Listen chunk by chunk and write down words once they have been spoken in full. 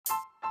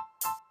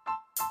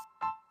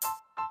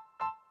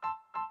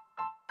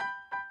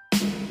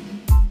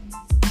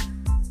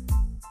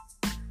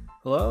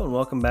Hello and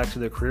welcome back to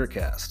the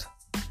CareerCast.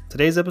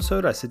 Today's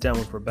episode, I sit down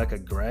with Rebecca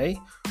Gray.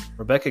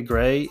 Rebecca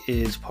Gray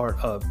is part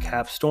of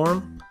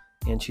CapStorm,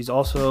 and she's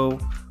also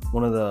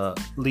one of the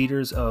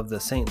leaders of the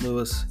St.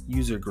 Louis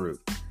user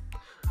group.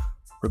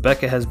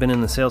 Rebecca has been in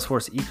the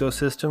Salesforce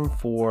ecosystem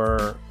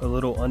for a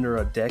little under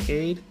a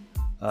decade.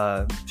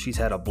 She's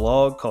had a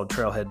blog called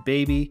Trailhead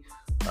Baby.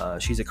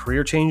 She's a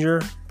career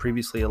changer,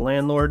 previously a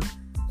landlord.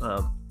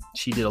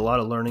 She did a lot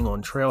of learning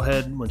on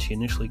Trailhead when she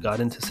initially got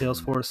into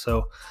Salesforce.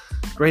 So,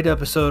 great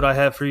episode I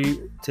have for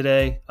you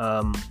today.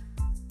 A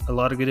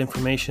lot of good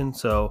information.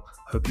 So,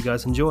 hope you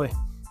guys enjoy.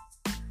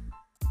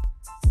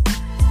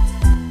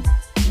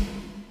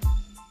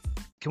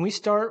 Can we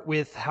start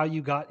with how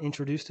you got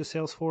introduced to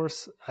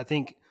Salesforce? I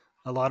think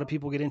a lot of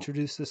people get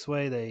introduced this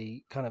way.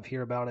 They kind of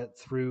hear about it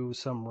through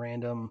some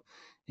random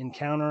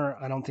encounter.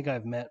 I don't think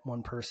I've met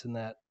one person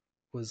that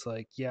was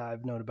like, yeah,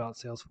 I've known about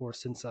Salesforce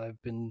since I've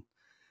been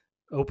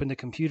opened a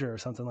computer or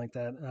something like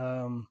that.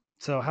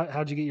 So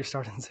how'd you get your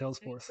start in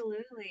Salesforce?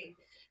 Absolutely.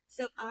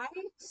 So I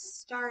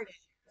started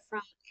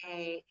from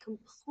a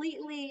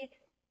completely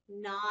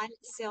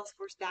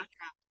non-Salesforce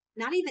background,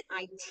 not even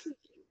IT.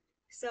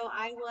 So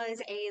I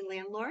was a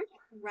landlord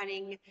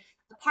running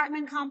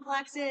apartment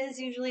complexes,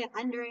 usually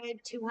 100,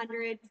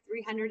 200,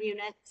 300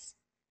 units.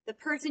 The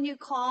person you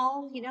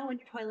call, when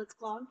your toilet's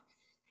clogged.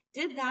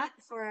 Did that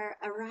for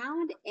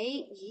around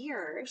 8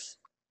 years.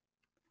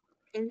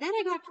 And then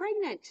I got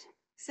pregnant.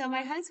 So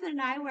my husband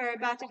and I were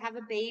about to have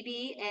a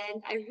baby,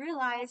 and I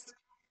realized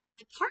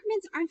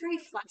apartments aren't very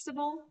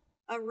flexible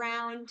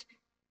around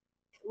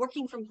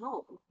working from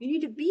home. You need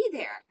to be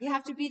there. You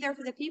have to be there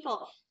for the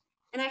people.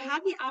 And I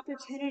had the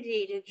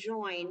opportunity to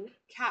join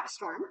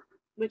CapStorm,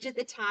 which at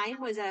the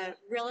time was a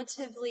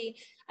relatively,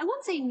 I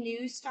won't say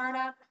new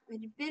startup,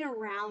 it had been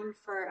around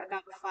for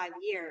about 5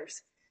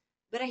 years.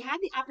 But I had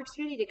the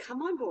opportunity to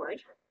come on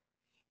board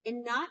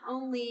and not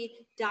only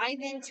dive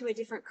into a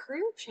different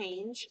career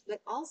change, but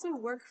also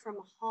work from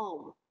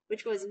home,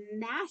 which was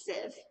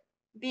massive,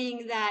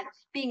 being that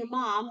being a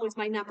mom was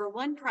my number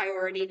one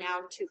priority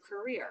now to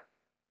career.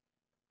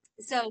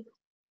 So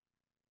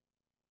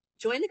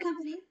joined the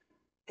company.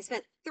 I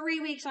spent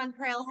 3 weeks on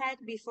Trailhead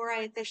before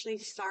I officially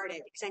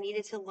started because I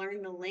needed to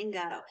learn the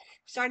lingo.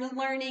 Started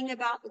learning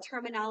about the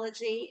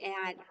terminology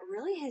and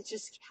really has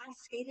just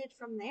cascaded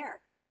from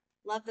there.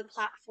 Love the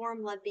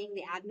platform, love being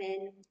the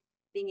admin,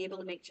 being able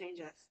to make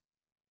changes.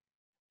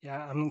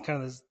 Yeah, I'm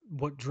kind of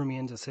what drew me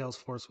into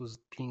Salesforce was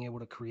being able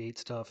to create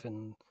stuff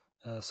and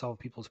solve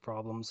people's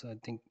problems. I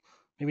think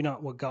maybe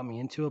not what got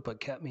me into it, but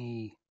kept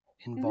me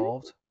Mm-hmm.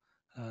 involved.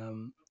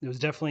 It was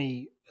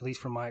definitely, at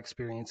least from my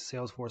experience,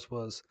 Salesforce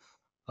was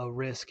a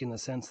risk in the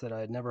sense that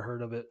I had never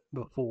heard of it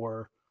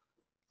before.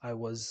 I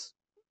was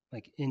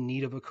like in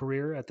need of a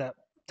career at that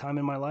time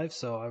in my life.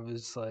 So I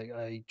was like,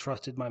 I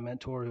trusted my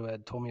mentor who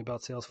had told me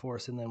about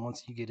Salesforce. And then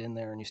once you get in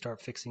there and you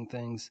start fixing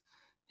things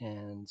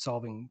and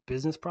solving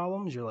business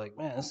problems, you're like,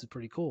 man, this is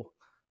pretty cool.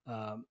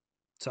 Um,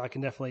 so I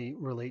can definitely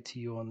relate to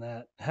you on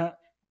that.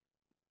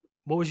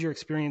 What was your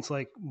experience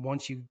like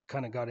once you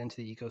kind of got into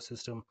the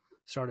ecosystem,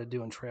 started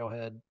doing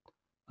Trailhead?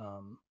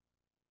 Um,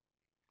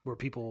 were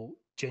people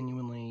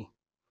genuinely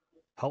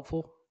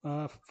helpful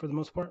for the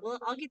most part? Well,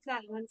 I'll get to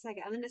that in 1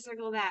 second. I'm going to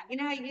circle back. You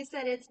know how you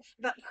said it's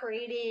about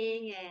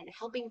creating and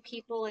helping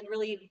people and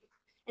really,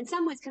 in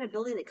some ways, kind of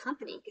building the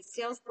company because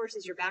Salesforce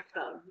is your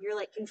backbone. You're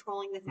like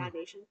controlling the Mm.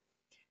 foundation.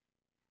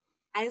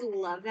 I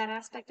love that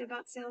aspect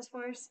about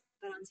Salesforce,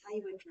 but I'll tell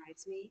you what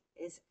drives me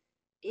is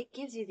it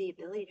gives you the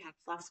ability to have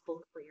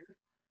flexible career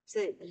so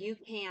that you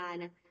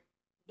can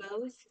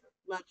both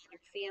love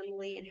your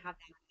family and have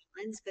that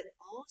balance, but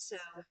also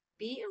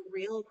be a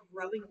real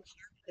growing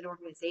part of an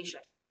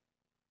organization.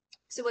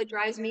 So what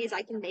drives me is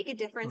I can make a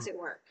difference Mm. at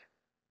work,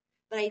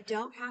 but I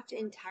don't have to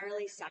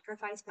entirely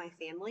sacrifice my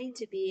family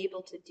to be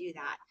able to do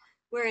that.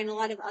 Where in a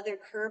lot of other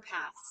career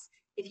paths,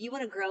 if you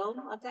want to grow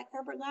up that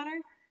corporate ladder,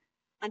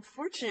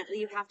 unfortunately,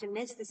 you have to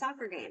miss the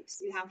soccer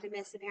games. You have to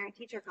miss the parent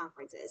teacher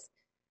conferences.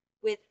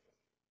 With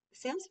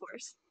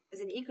Salesforce as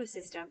an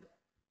ecosystem,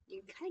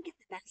 you kind of get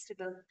the best of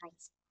both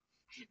worlds.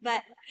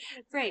 But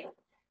great.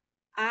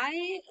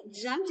 I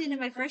jumped into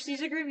my first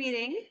user group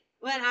meeting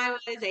when I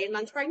was 8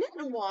 months pregnant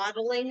and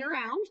waddling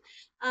around.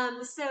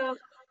 So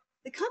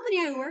the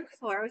company I work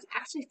for was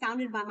actually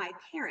founded by my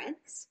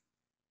parents.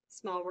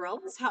 Small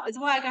world. It's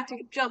why I got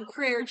to jump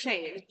career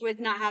change with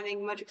not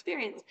having much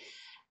experience.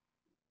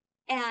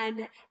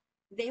 And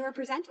they were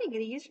presenting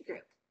in a user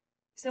group.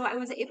 So I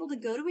was able to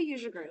go to a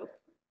user group,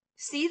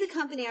 see the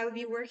company I would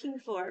be working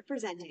for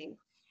presenting,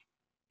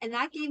 and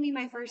that gave me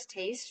my first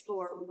taste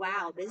for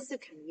wow, this is a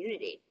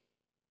community.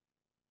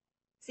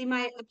 See,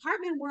 my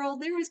apartment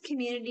world, there was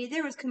community,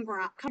 there was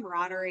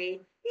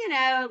camaraderie.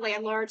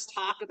 Landlords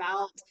talk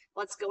about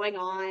what's going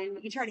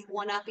on. You try to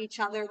one up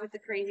each other with the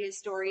craziest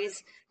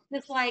stories.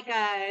 It's like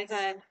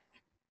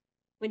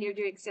when you're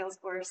doing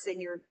Salesforce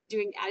and you're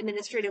doing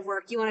administrative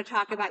work, you want to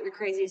talk about your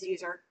craziest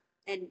user.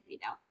 And,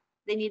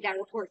 they need that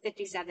report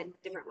 57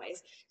 different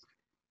ways.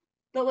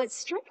 But what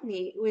struck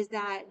me was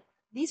that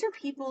these are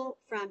people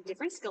from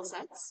different skill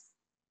sets,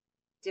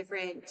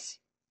 different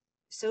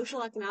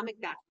social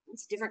economic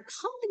backgrounds, different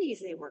companies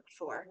they worked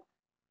for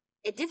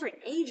at different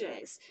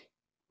ages,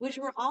 which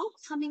were all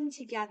coming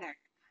together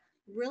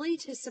really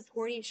to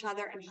support each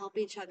other and help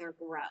each other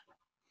grow.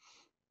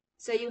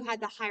 So you had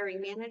the hiring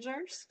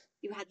managers,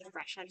 you had the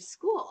fresh out of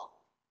school,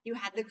 you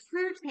had the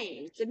career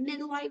change, the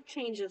midlife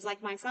changes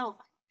like myself,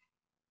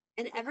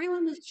 and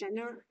everyone was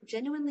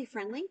genuinely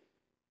friendly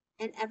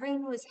and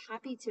everyone was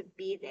happy to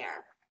be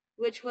there,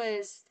 which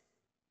was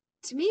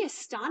to me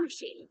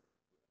astonishing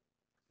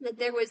that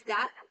there was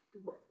that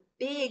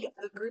big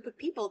a group of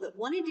people that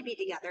wanted to be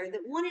together,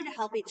 that wanted to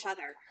help each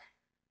other.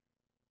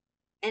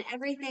 And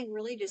everything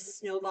really just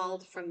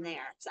snowballed from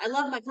there. So I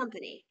love my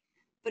company,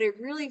 but I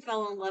really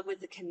fell in love with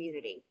the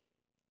community,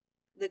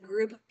 the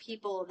group of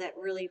people that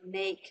really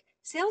make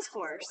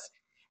Salesforce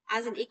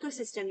as an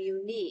ecosystem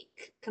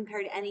unique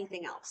compared to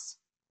anything else.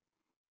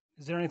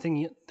 Is there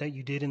anything that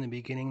you did in the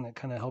beginning that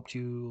kind of helped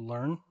you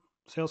learn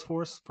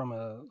Salesforce from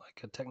a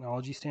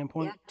technology Yeah,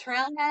 standpoint?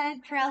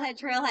 trailhead, trailhead,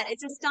 trailhead.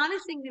 It's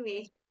astonishing to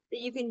me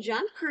that you can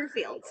jump career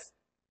fields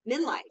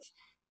midlife,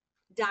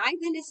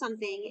 dive into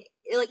something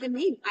like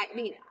me. I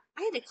mean,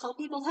 I had to call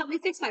people to help me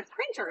fix my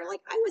printer.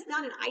 Like I was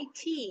not an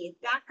IT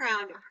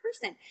background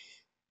person.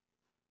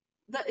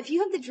 But if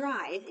you have the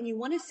drive and you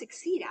want to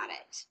succeed at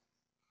it,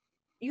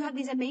 you have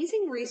these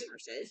amazing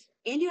resources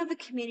and you have a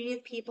community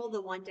of people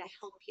that want to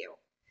help you.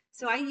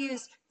 So I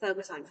use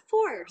Focus on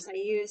Force. I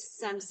use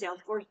some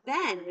Salesforce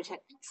Bend, which had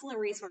excellent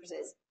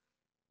resources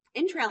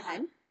in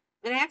Trailhead.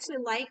 And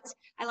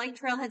I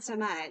liked Trailhead so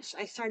much.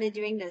 I started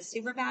doing the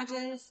super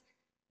badges.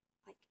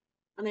 Like,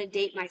 I'm going to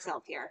date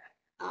myself here.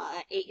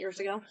 8 years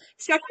ago,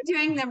 started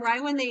doing them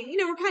right when they,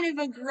 were kind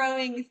of a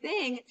growing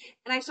thing.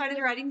 And I started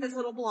writing this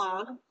little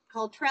blog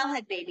called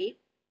Trailhead Baby,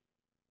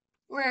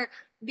 where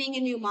being a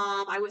new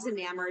mom, I was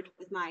enamored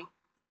with my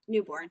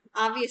newborn.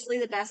 Obviously,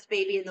 the best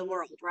baby in the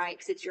world, right?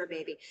 Because it's your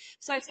baby.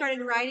 So I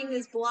started writing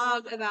this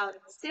blog about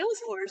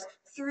Salesforce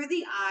through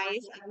the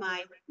eyes of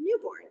my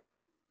newborn.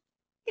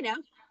 You know,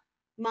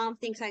 mom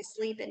thinks I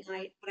sleep at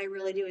night. What I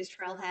really do is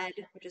trailhead,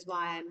 which is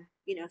why I'm,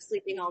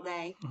 sleeping all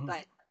day, Mhm.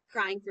 but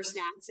crying for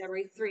snacks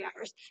every 3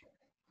 hours.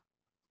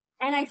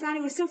 And I thought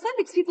it was so fun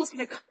because people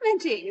started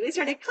commenting. They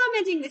started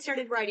commenting. They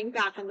started writing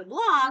back on the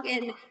blog.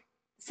 And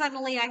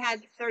suddenly I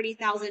had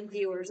 30,000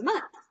 viewers a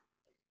month,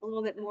 a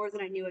little bit more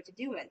than I knew what to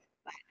do with.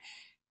 But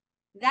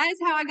that is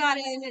how I got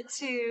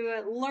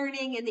into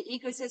learning in the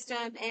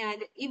ecosystem.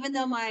 And even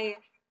though my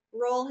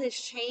role has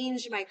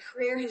changed, my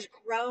career has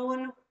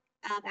grown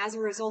as a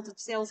result of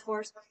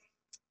Salesforce,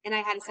 and I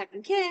had a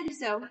second kid,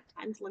 so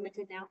time's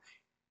limited now.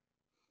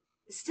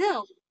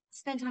 Still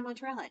spend time on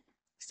Trailhead.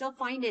 Still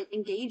find it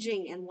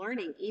engaging and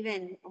learning,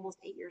 even almost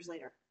 8 years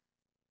later.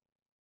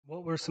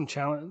 What were some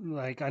challenge?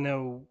 Like I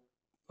know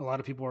a lot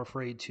of people are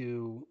afraid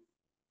to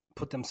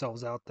put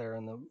themselves out there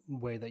in the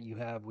way that you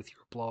have with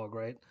your blog,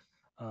 right?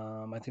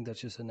 I think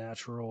that's just a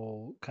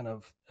natural kind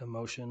of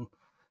emotion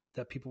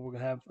that people were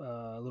gonna have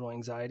a little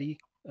anxiety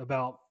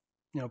about,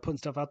 putting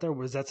stuff out there.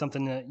 Was that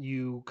something that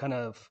you kind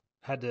of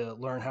had to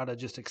learn how to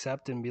just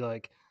accept and be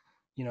like,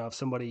 if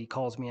somebody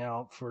calls me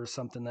out for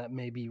something that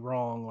may be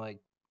wrong, like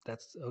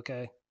that's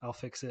okay, I'll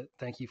fix it.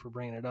 Thank you for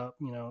bringing it up.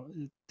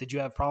 Did you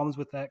have problems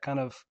with that kind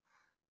of,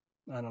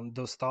 I don't know,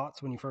 those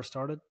thoughts when you first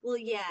started? Well,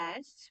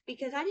 yes,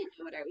 because I didn't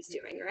know what I was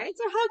doing, right?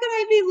 So how could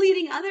I be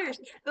leading others?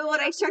 But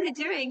what I started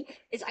doing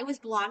is I was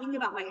blogging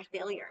about my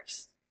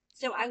failures.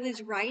 So I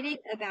was writing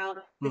about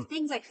the Hmm,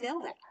 things I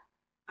failed at.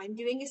 I'm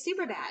doing a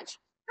super badge.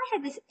 I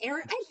had this error.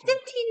 I had interesting.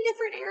 15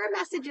 different error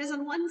messages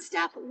on one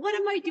step. What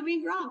am I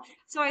doing wrong?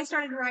 So I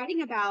started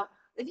writing about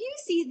if you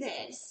see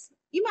this,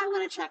 you might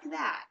want to check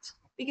that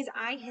because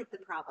I hit the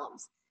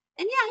problems.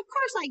 And yeah, of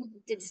course I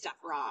did stuff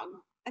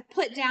wrong. I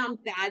put down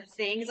bad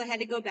things. I had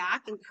to go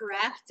back and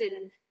correct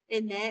and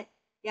admit,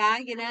 yeah,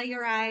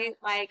 you're right.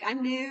 Like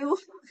I'm new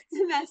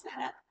to mess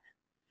that up.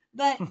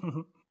 But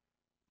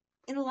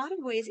in a lot of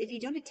ways, if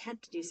you don't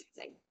attempt to do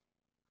something,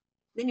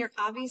 then you're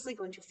obviously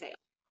going to fail.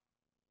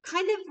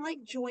 Kind of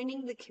like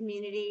joining the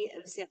community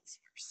of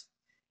Salesforce.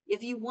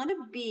 If you want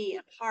to be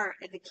a part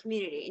of the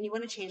community and you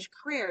want to change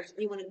careers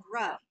and you want to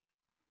grow,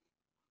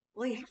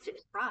 well, you have to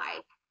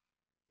try.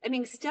 I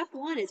mean, step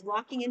one is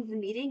walking into the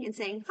meeting and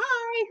saying,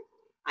 "Hi,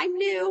 I'm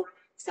new.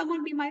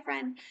 Someone be my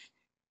friend."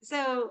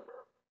 So,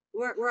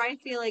 where I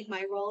feel like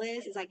my role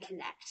is I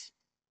connect.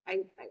 I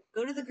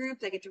go to the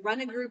groups. I get to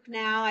run a group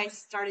now. I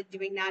started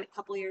doing that a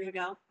couple years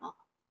ago, well,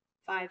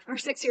 5 or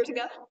 6 years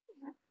ago.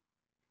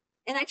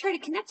 And I try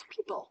to connect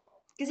people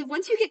because if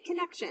once you get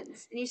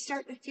connections and you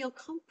start to feel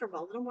comfortable,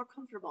 a little more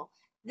comfortable,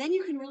 then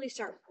you can really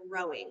start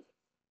growing.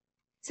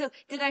 So,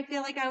 did I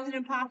feel like I was an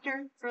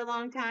imposter for a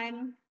long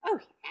time? Oh,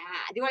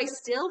 yeah. Do I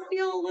still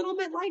feel a little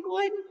bit like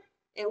one?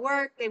 At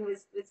work, it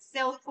was with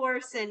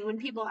Salesforce, and when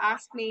people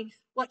ask me,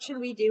 what should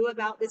we do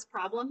about this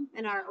problem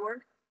in our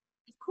org?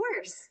 Of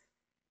course.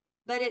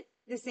 But at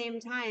the same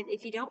time,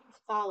 if you don't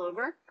fall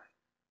over,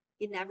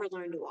 you never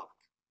learn to walk.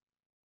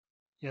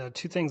 Yeah,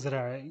 two things that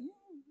I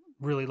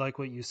really like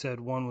what you said.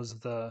 One was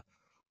the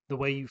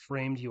way you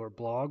framed your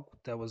blog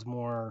that was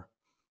more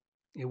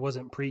it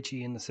wasn't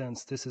preachy in the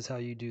sense this is how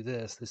you do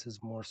this. This is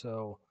more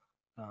so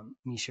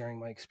me sharing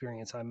my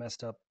experience. I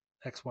messed up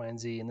X, Y, and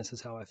Z, and this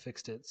is how I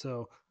fixed it.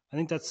 So I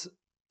think that's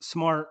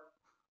smart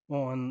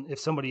on if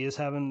somebody is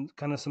having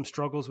kind of some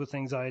struggles with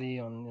anxiety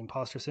on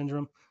imposter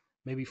syndrome,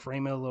 maybe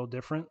frame it a little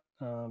different.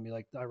 Be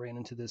like, I ran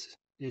into this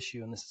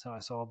issue and this is how I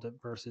solved it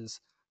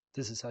versus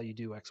this is how you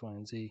do X, Y,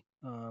 and Z.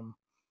 And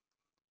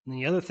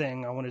the other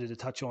thing I wanted to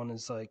touch on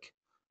is like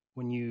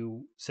when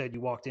you said you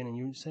walked in and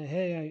you say,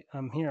 "Hey,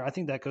 I'm here." I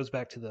think that goes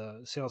back to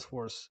the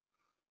Salesforce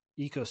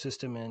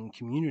ecosystem and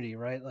community,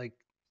 right? Like,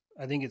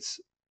 I think it's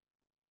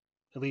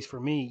at least for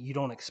me, you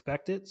don't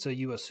expect it, so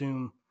you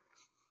assume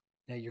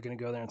that you're going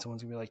to go there and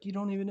someone's going to be like, "You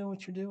don't even know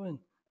what you're doing."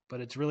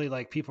 But it's really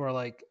like people are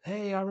like,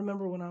 "Hey, I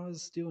remember when I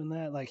was doing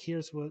that. Like,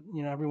 here's what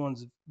you know."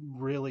 Everyone's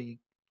really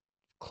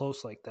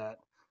close like that,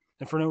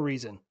 and for no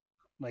reason.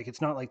 Like,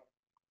 it's not like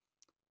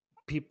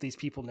these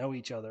people know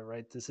each other,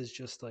 right? This is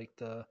just like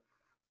the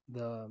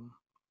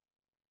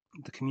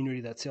the community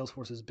that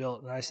Salesforce has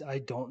built. And I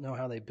don't know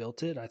how they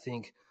built it. I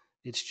think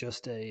it's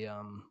just it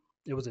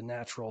was a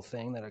natural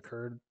thing that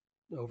occurred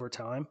over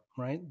time,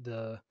 right?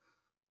 The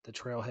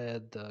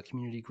Trailhead, the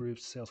community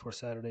groups, Salesforce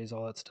Saturdays,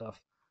 all that stuff.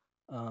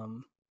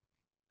 Um,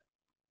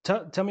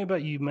 tell me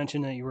about, you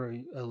mentioned that you were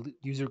a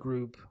user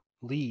group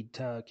lead.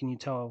 Can you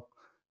tell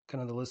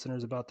kind of the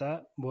listeners about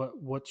that?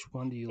 Which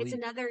one do you It's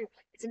lead? another,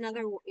 it's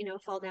another,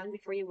 fall down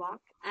before you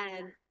walk.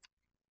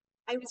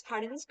 I was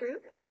part of this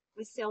group,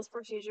 this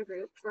Salesforce user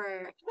group, for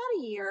about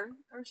a year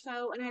or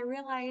so, and I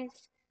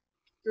realized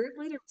group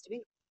leader was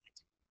doing,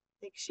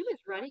 like, she was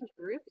running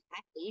a group that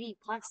had 80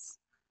 plus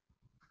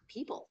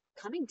people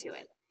coming to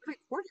it every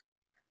quarter.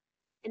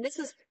 And this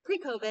was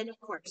pre-COVID, of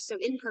course, so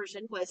in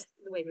person was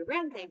the way we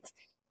ran things.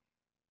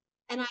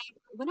 And I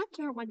went up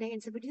to her one day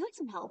and said, "Would you like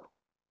some help?"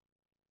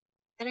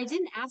 And I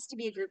didn't ask to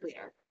be a group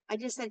leader. I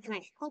just said, "Can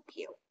I help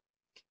you?"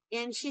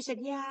 And she said,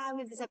 "Yeah,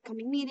 we have this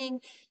upcoming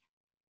meeting."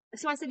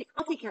 So I said,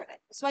 "I'll take care of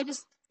it." So I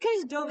just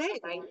kind of dove in.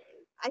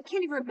 I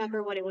can't even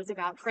remember what it was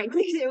about,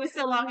 frankly. It was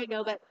so long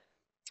ago, but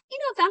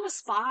found a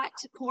spot,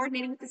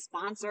 coordinated with the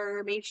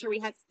sponsor, made sure we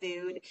had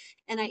food.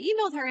 And I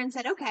emailed her and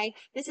said, "Okay,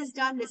 this is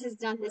done, this is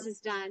done, this is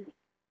done.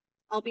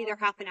 I'll be there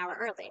half an hour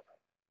early."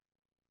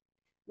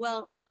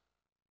 Well,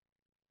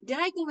 did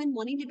I go in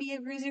wanting to be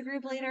a user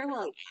group leader?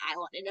 Well, yeah, I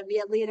wanted to be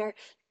a leader,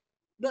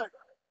 but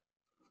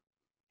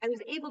I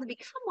was able to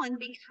become one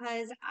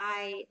because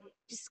I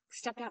just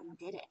stepped out and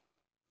did it.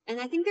 And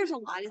I think there's a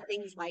lot of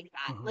things like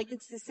that. Mm-hmm. Like,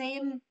 it's the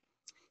same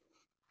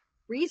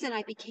reason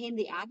I became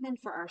the admin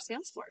for our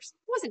Salesforce.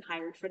 I wasn't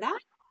hired for that.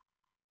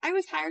 I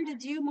was hired to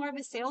do more of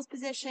a sales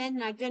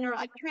position, and I've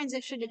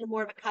transitioned into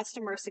more of a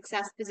customer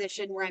success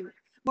position where I'm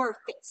more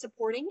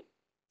supporting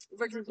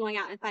versus going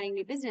out and finding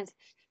new business.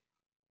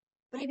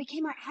 But I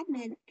became our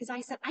admin because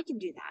I said I can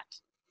do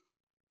that.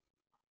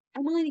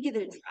 I'm willing to give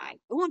it a try.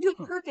 I won't do it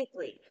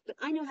perfectly, but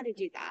I know how to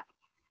do that.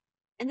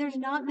 And there's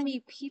not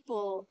many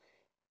people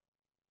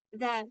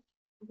that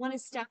want to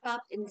step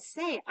up and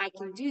say I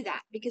can do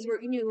that, because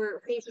we're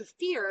faced with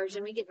fears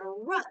and we get in a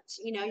rut.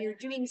 You're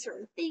doing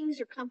certain things,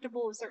 you're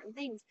comfortable with certain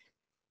things.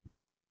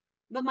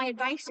 But my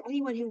advice to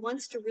anyone who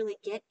wants to really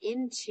get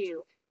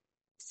into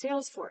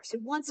Salesforce, who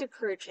wants a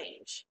career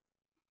change,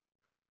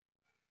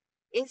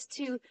 is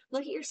to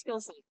look at your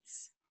skill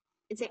sets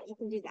and say, "I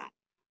can do that."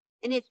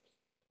 And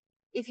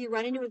if you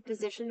run into a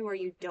position where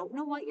you don't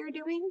know what you're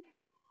doing,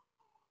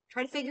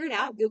 try to figure it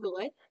out, Google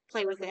it,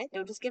 play with it,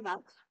 don't just give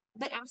up,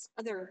 but ask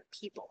other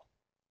people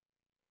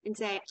and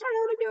say, "I don't know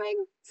what I'm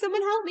doing.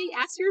 Someone help me."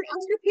 Ask your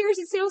peers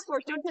at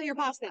Salesforce. Don't tell your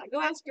boss that. Go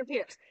ask your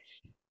peers.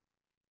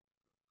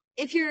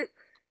 If you're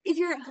if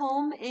you're at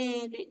home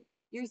and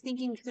you're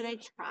thinking, "Could I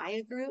try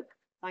a group?"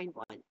 Find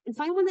one, and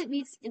find one that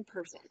meets in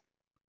person.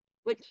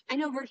 Which I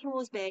know virtual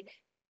is big,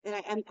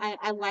 that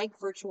I like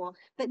virtual,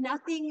 but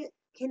nothing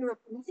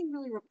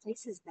really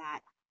replaces that.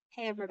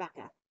 "Hey, I'm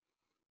Rebecca.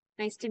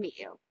 Nice to meet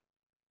you."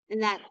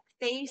 And that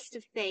face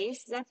to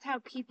face, that's how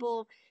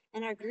people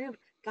in our group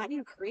got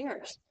new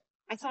careers.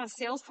 I saw a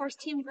Salesforce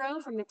team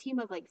grow from a team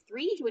of like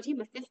 3 to a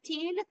team of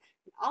 15. And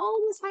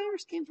all those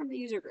hires came from the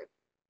user group.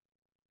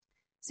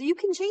 So you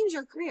can change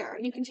your career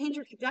and you can change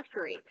your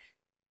trajectory,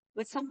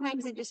 but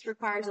sometimes it just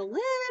requires a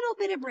little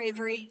bit of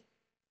bravery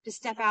to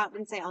step out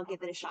and say, "I'll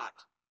give it a shot."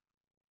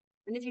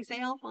 And if you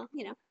fail, well,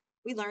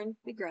 we learn,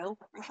 we grow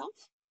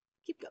ourselves,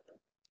 keep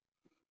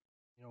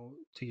going.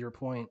 To your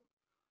point,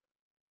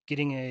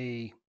 getting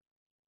a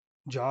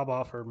job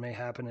offer may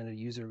happen at a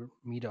user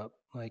meetup.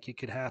 Like, it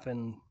could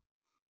happen.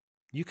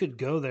 You could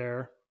go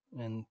there,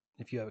 and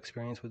if you have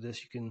experience with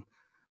this, you can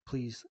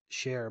please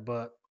share.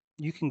 But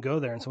you can go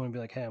there and someone will be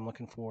like, "Hey, I'm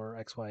looking for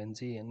X, Y, and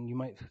Z," and you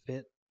might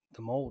fit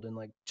the mold and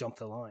like jump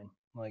the line.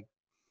 Like,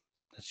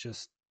 that's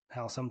just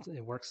how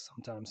it works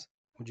sometimes.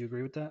 Would you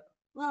agree with that?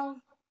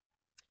 Well,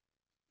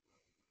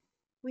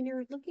 when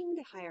you're looking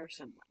to hire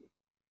someone,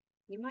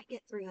 you might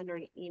get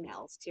 300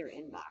 emails to your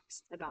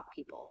inbox about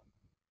people,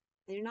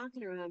 and you're not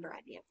going to remember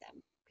any of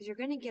them because you're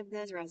going to give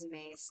those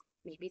resumes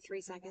maybe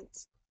 3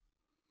 seconds.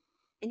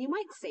 And you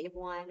might save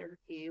one or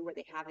two where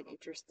they have an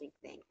interesting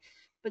thing.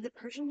 But the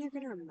person you're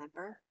going to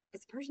remember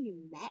is the person you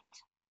met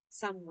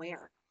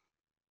somewhere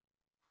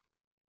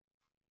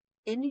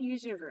in the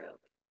user group.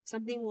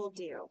 Something we'll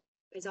do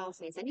is I'll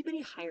say, is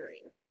anybody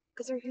hiring?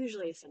 Because there's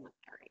usually someone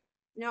hiring.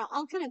 Now,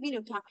 I'll kind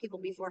of, talk to people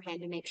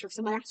beforehand to make sure if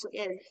someone actually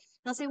is. And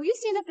I'll say, will you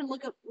stand up and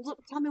look,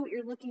 tell me what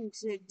you're looking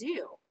to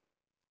do?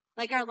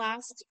 Like our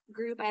last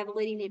group, I have a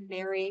lady named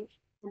Mary.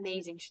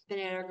 Amazing. She's been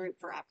in our group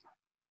forever.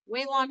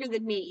 Way longer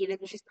than me, even.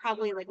 She's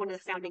probably like one of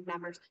the founding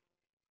members.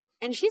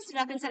 And she stood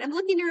up and said, I'm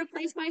looking to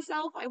replace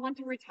myself. I want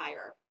to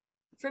retire.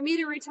 For me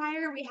to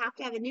retire, we have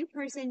to have a new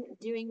person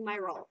doing my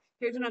role.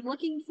 Here's what I'm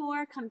looking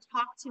for. Come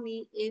talk to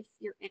me if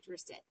you're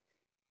interested.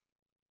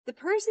 The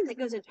person that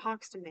goes and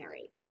talks to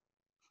Mary,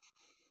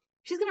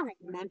 she's going to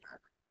remember.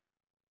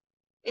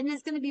 And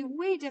it's going to be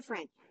way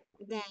different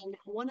than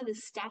one of the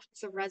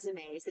stacks of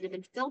resumes that have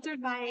been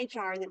filtered by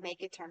HR that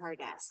make it to her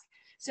desk.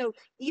 So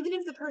even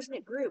if the person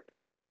at group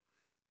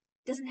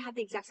doesn't have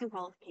the exact same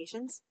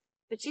qualifications,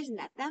 but she's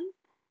met them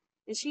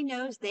and she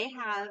knows they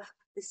have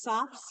the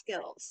soft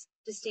skills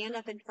to stand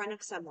up in front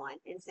of someone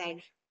and say,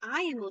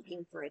 I am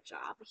looking for a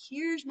job.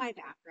 Here's my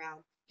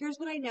background. Here's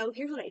what I know.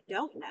 Here's what I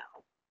don't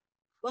know.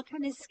 What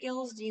kind of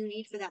skills do you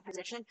need for that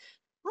position?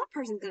 That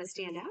person's going to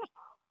stand out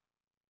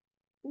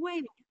way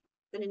more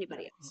than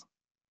anybody else.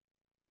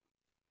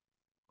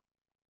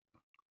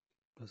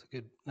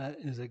 That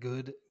is a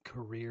good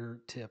career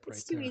tip It's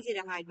right too there. easy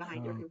to hide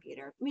behind your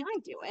computer. I mean, I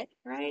do it,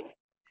 right?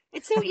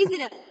 It's so easy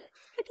to,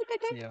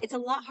 Yeah. it's a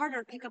lot harder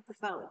to pick up the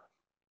phone.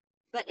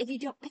 But if you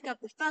don't pick up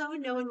the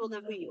phone, no one will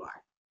know who you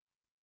are.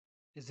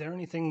 Is there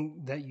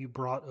anything that you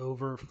brought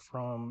over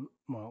from,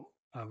 well,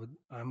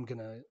 I'm going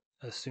to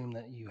assume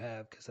that you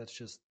have, because that's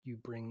just, you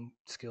bring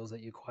skills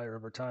that you acquire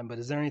over time. But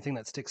is there anything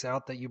that sticks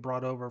out that you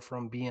brought over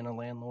from being a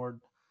landlord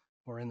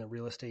or in the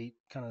real estate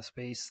kind of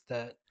space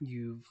that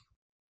you're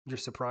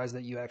surprised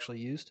that you actually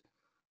used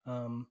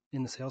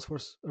in the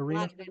Salesforce A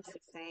arena? lot of it's the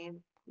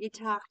same. You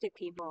talk to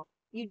people.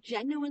 You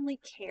genuinely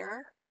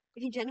care.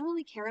 If you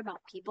genuinely care about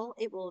people,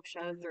 it will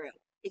show through.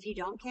 If you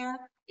don't care,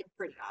 it's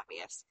pretty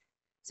obvious.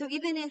 So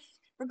even if,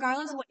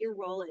 regardless of what your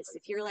role is,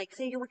 if you're like,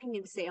 say you're working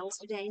in sales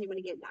today and you want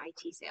to get into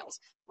IT sales,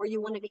 or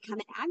you want to become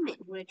an admin,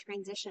 you want to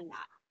transition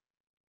that,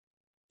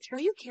 sure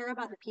you care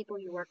about the people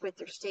you work with,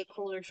 your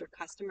stakeholders, your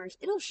customers,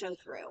 it'll show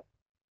through.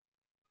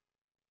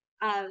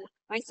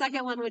 My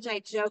second one, which I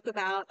joke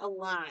about a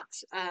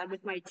lot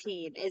with my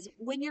team, is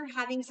when you're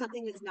having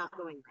something that's not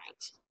going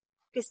right.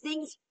 Because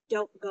things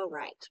don't go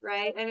right,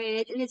 right? I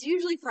mean, and it's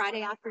usually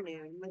Friday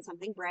afternoon when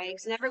something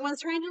breaks and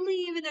everyone's trying to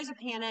leave and there's a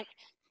panic.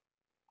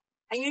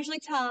 I usually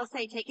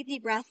say, take a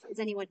deep breath. Is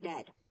anyone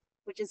dead?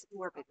 Which is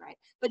morbid, right?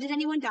 But did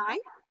anyone die?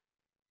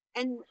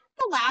 And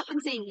they'll laugh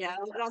and say no.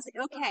 And I'll say,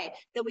 okay,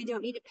 then we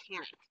don't need to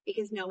panic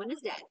because no one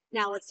is dead.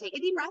 Now let's take a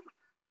deep breath.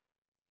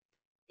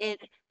 And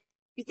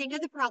you think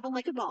of the problem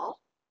like a ball,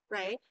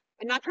 right?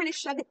 I'm not trying to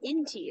shove it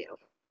into you.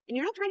 And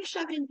you're not trying to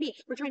shove it into me.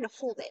 We're trying to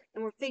hold it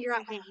and we'll figure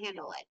out how to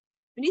handle it.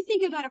 When you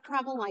think about a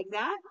problem like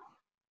that,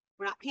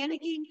 we're not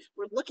panicking.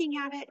 We're looking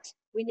at it.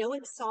 We know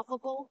it's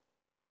solvable.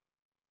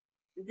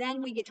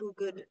 Then we get to a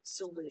good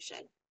solution.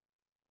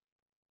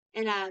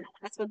 And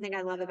that's one thing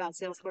I love about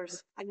Salesforce.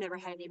 I've never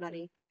had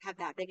anybody have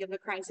that big of a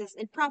crisis.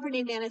 In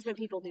property management,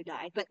 people do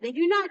die, but they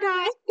do not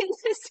die in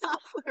the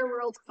software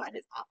world quite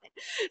as often.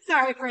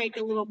 Sorry, Frank,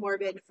 a little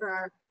morbid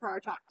for our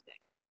talk today.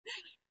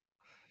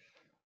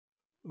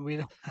 We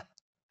don't,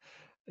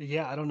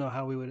 yeah, I don't know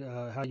how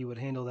you would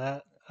handle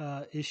that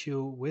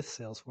issue with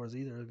Salesforce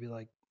either. It'd be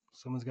like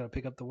someone's got to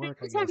pick up the work,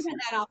 I We'll talk guess. about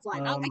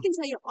that offline. I can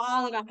tell you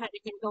all about how to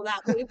handle that,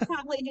 but we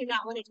probably do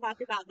not want to talk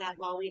about that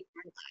while we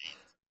are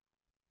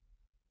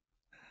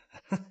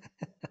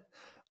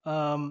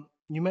um,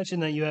 you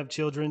mentioned that you have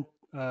children.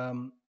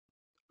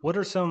 What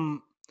are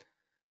some?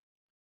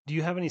 Do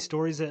you have any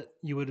stories that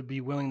you would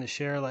be willing to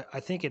share? Like, I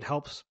think it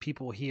helps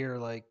people hear.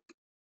 Like,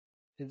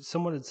 if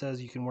someone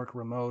says you can work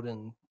remote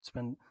and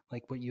spend,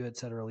 like what you had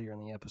said earlier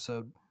in the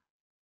episode,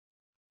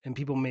 and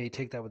people may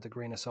take that with a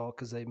grain of salt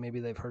because maybe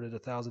they've heard it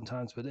 1,000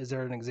 times. But is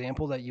there an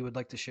example that you would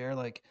like to share?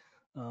 Like,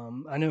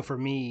 I know for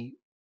me,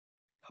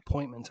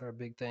 appointments are a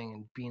big thing,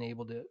 and being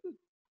able to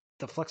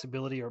the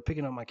flexibility or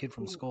picking up my kid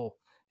from online. school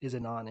is a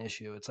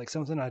non-issue. It's like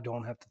something I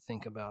don't have to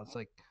think about. It's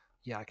like,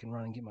 yeah, I can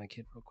run and get my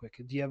kid real quick.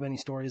 Do you have any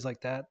stories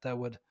like that that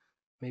would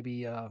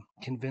maybe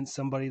convince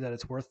somebody that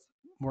it's worth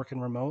working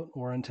remote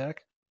or in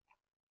tech?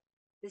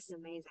 This is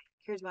amazing.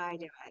 Here's why I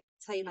do it. I'll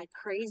tell you my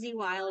crazy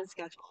wild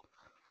schedule.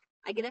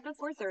 I get up at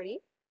 4:30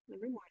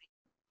 every morning.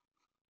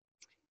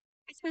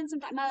 I spend some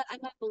time. I'm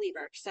a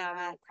believer, so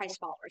I'm a Christ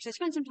follower. So I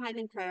spend some time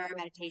in prayer,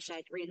 meditation,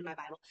 reading my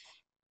Bible,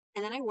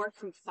 and then I work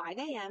from 5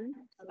 a.m.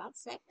 till about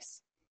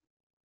 6.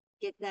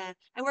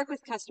 I work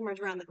with customers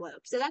around the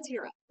globe, so that's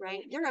Europe,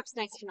 right? Europe's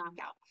nice to knock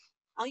out.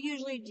 I'll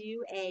usually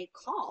do a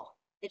call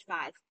at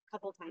 5, a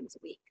couple times a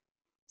week.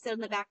 Sit on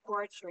the back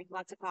porch, drink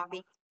lots of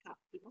coffee, talk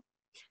to people.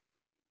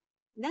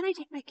 And then I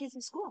take my kids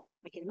to school.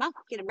 I get them up,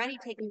 get them ready,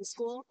 take them to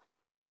school.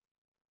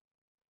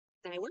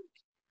 Then I work.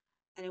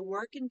 And I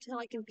work until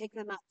I can pick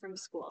them up from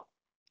school.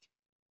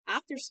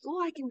 After school,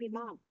 I can be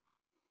mom.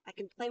 I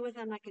can play with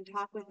them, I can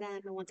talk with them,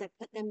 and once I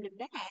put them to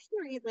bed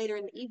or later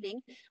in the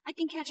evening, I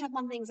can catch up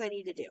on things I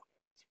need to do.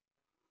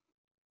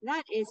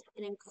 That is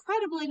an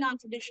incredibly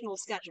non-traditional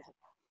schedule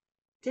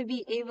to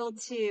be able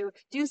to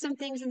do some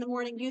things in the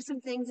morning, do some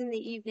things in the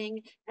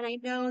evening. And I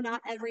know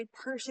not every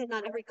person,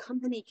 not every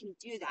company can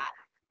do that.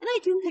 And I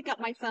do pick up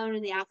my phone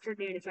in the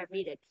afternoon if I'm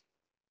needed.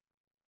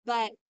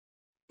 But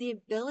the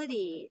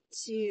ability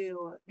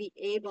to be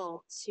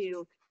able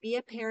to be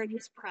a parent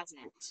who's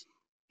present,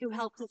 who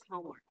helps with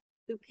homework,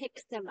 who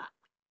picks them up,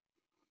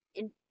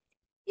 and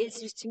it's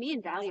just to me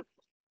invaluable.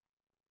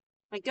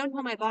 Like, don't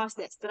tell my boss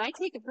this, but I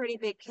take a pretty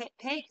big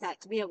pay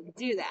cut to be able to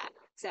do that.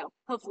 So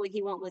hopefully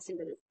he won't listen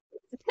to this.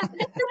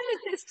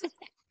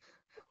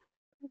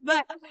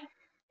 But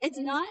it's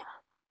not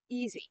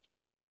easy.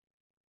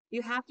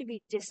 You have to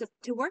be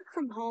disciplined to work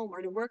from home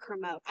or to work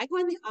remote. I go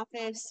in the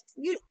office.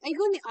 I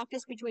go in the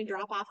office between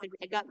drop off and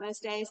pickup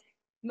most days,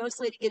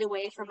 mostly to get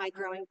away from my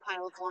growing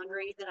pile of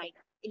laundry that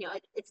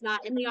it's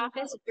not in the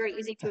office. It's very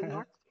easy to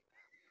ignore.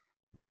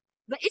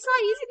 But it's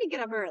not easy to get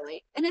up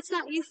early, and it's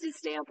not easy to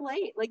stay up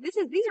late. Like these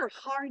are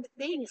hard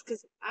things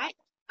because I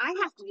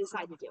have to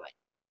decide to do it.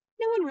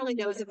 No one really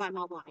knows if I'm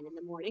online in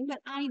the morning, but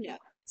I know.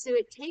 So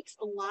it takes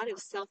a lot of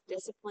self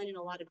discipline and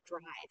a lot of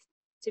drive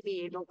to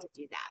be able to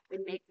do that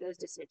and make those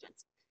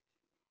decisions.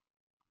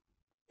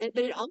 But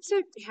it also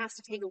has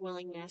to take a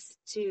willingness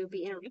to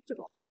be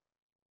interruptible.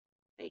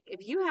 Like if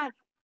you're at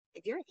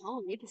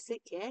home, you have a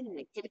sick kid and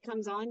the kid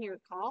comes on your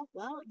call,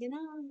 well,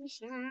 that's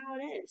how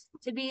it is.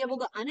 To be able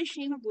to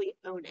unashamedly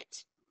own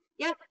it.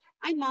 Yep,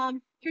 I'm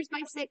mom. Here's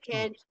my sick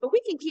kid, but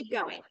we can keep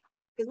going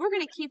because we're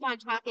going to keep on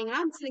talking. And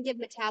I'm just going to give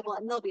them a tablet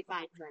and they'll be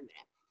fine for a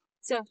minute.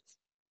 So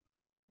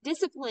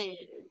discipline,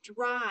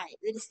 drive,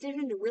 the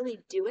decision to really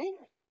do it.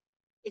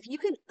 If you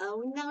can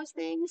own those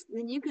things,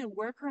 then you can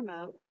work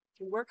remote,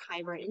 you can work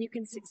hybrid, and you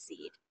can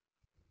succeed.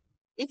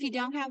 If you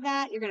don't have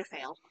that, you're going to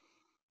fail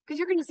because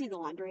you're going to see the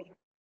laundry.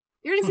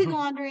 You're going to see the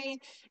laundry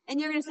and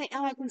you're going to say,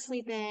 oh, I can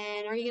sleep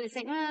in. Or you're going to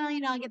say, well,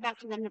 I'll get back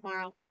to them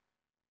tomorrow.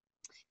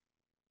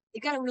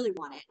 You got to really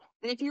want it.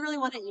 And if you really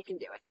want it, you can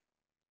do it.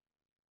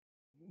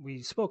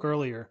 We spoke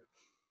earlier,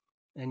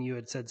 and you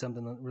had said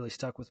something that really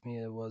stuck with me.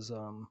 It was,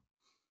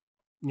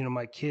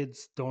 my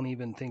kids don't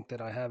even think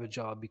that I have a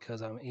job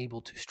because I'm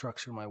able to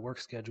structure my work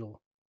schedule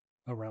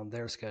around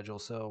their schedule.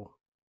 So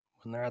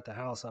when they're at the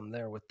house, I'm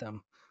there with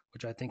them,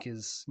 which I think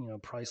is,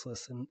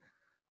 priceless. And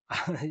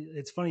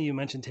it's funny you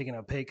mentioned taking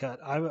a pay cut.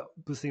 I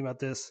was thinking about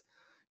this,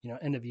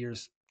 end of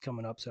year's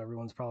coming up. So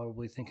everyone's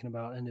probably thinking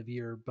about end of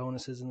year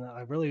bonuses. And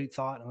I really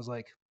thought, I was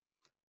like,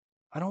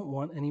 I don't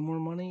want any more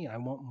money. I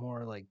want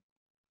more like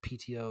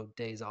PTO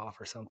days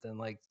off or something.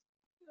 Like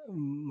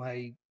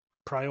my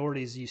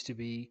priorities used to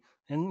be,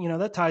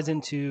 and that ties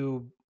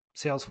into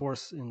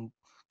Salesforce in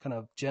kind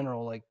of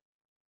general, like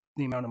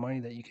the amount of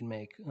money that you can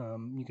make.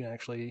 You can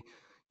actually,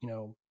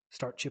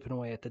 start chipping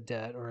away at the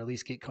debt, or at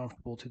least get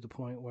comfortable to the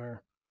point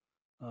where,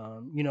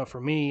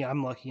 for me,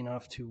 I'm lucky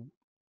enough to,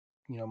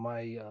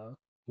 my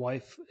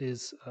wife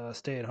is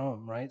stay at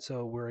home, right?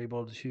 So we're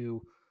able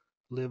to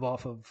live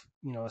off of,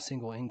 a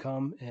single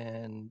income,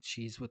 and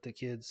she's with the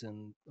kids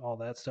and all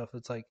that stuff.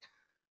 It's like,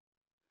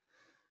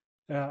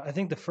 I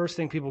think the first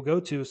thing people go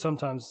to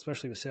sometimes,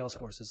 especially with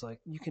Salesforce, is like,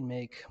 you can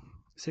make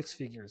six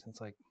figures. And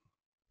it's like,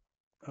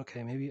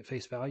 okay, maybe at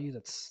face value,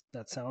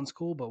 that sounds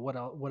cool, but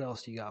what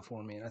else do you got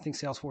for me? And I think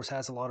Salesforce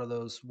has a lot of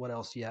those. What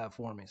else do you have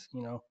for me?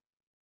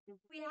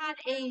 We had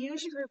a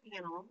user group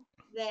panel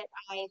that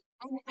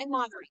I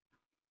moderate.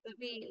 But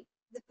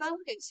the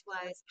focus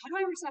was how do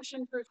I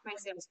recession proof my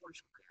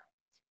Salesforce career?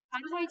 How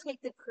do I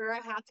take the career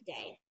I have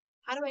today?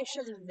 How do I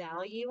show the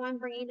value I'm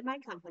bringing to my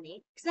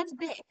company? Because that's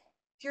big.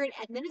 If you're an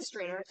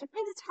administrator,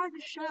 sometimes it's hard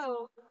to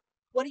show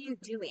what are you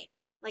doing?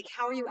 Like,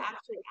 how are you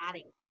actually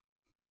adding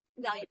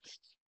value?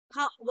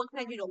 What can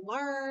I do to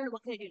learn?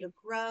 What can I do to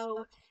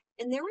grow?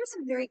 And there were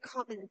some very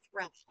common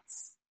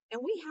threads.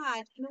 And we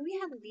had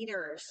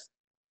leaders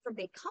from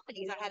big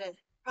companies. I had a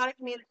product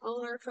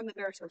owner from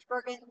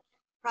AmerisourceBergen,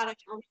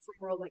 product owner from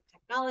Worldwide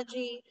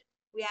Technology.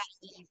 We had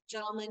a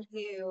gentleman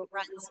who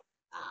runs,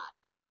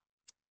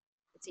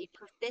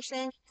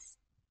 Proficient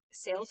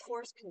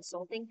Salesforce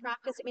consulting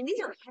practice. I mean, these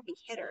are heavy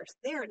hitters.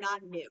 They are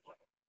not new.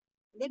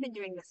 They've been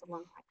doing this a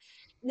long time.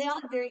 And they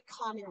all have very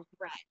common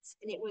threads.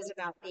 And it was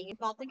about being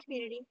involved in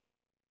community,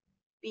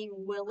 being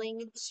willing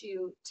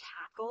to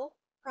tackle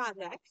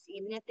projects,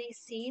 even if they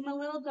seem a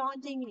little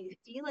daunting and you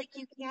feel like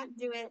you can't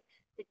do it,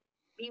 to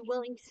be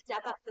willing to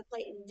step up to the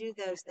plate and do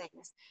those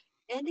things,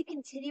 and to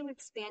continue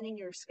expanding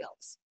your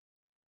skills.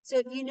 So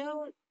if you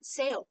know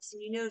sales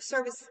and you know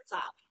Service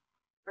Cloud,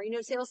 or you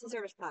know Sales and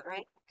Service Cloud,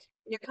 right?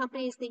 And your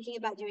company is thinking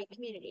about doing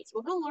communities,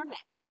 well, go learn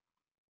it.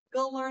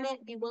 Go learn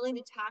it. Be willing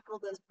to tackle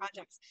those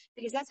projects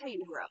because that's how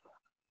you grow.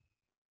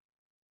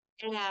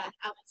 And I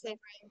would say,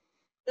 Brian,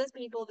 those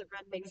people that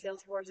run big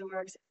Salesforce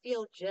orgs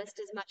feel just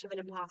as much of an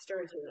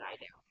imposter as I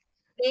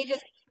do.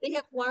 They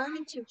have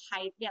learned to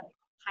hide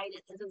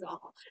it. This is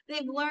awful.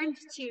 They've learned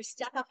to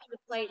step up to the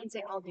plate and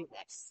say, "I'll do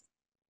this,"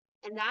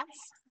 and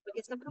that's what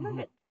gets them Mm-hmm.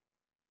 promoted.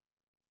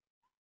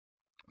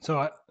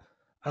 So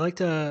I like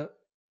to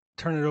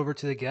turn it over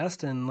to the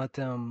guest and let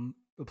them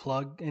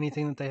plug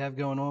anything that they have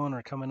going on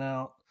or coming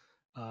out.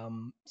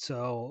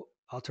 So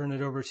I'll turn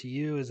it over to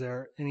you. Is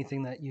there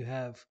anything that you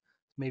have,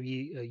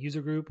 maybe a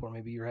user group, or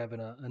maybe you're having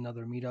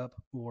another meetup,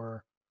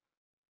 or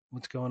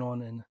what's going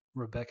on in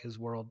Rebecca's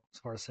world as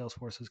far as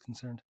Salesforce is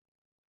concerned?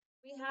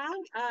 We have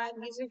a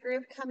user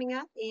group coming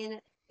up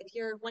in, if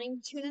you're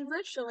wanting to tune in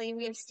virtually,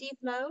 we have Steve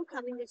Moe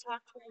coming to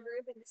talk to our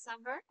group in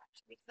December.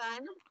 Should be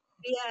fun.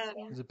 We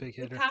Is a big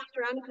we hitter. passed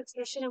around a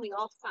petition and we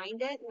all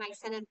signed it, and I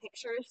sent him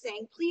pictures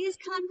saying, "Please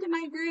come to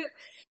my group."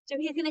 So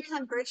he's going to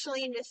come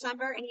virtually in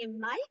December, and he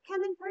might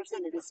come in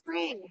person in the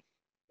spring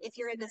if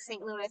you're in the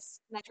St.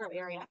 Louis metro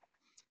area.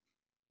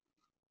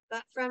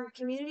 But from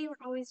community,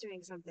 we're always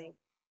doing something.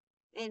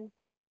 And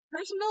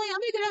personally, I'm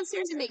gonna go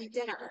downstairs and make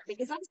dinner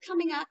because that's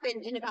coming up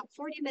in about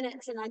 40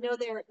 minutes, and I know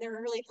they're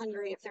really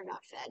hungry if they're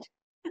not fed.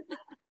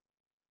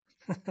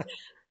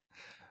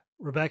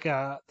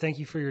 Rebecca, thank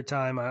you for your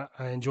time. I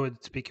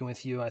enjoyed speaking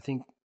with you. I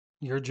think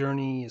your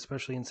journey,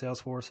 especially in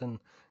Salesforce and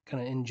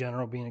kind of in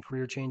general, being a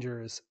career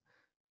changer, is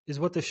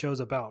what this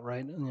show's about,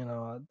 right? You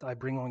know, I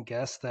bring on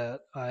guests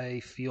that I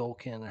feel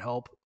can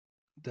help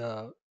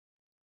the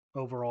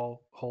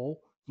overall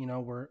whole. You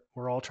know,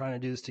 we're all trying to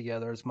do this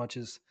together. As much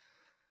as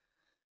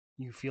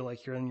you feel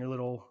like you're in your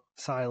little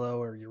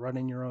silo or you're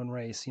running your own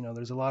race, you know,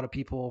 there's a lot of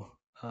people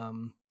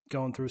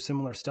going through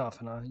similar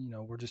stuff, and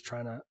we're just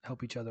trying to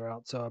help each other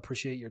out. So I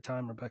appreciate your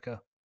time, Rebecca.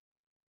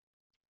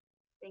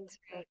 Thanks,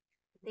 Greg.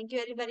 Thank you,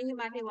 everybody who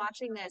might be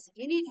watching this. If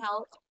you need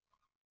help,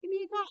 give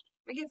me a call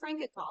or give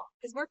Frank a call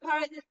because we're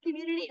part of this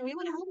community and we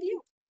want to help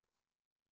you.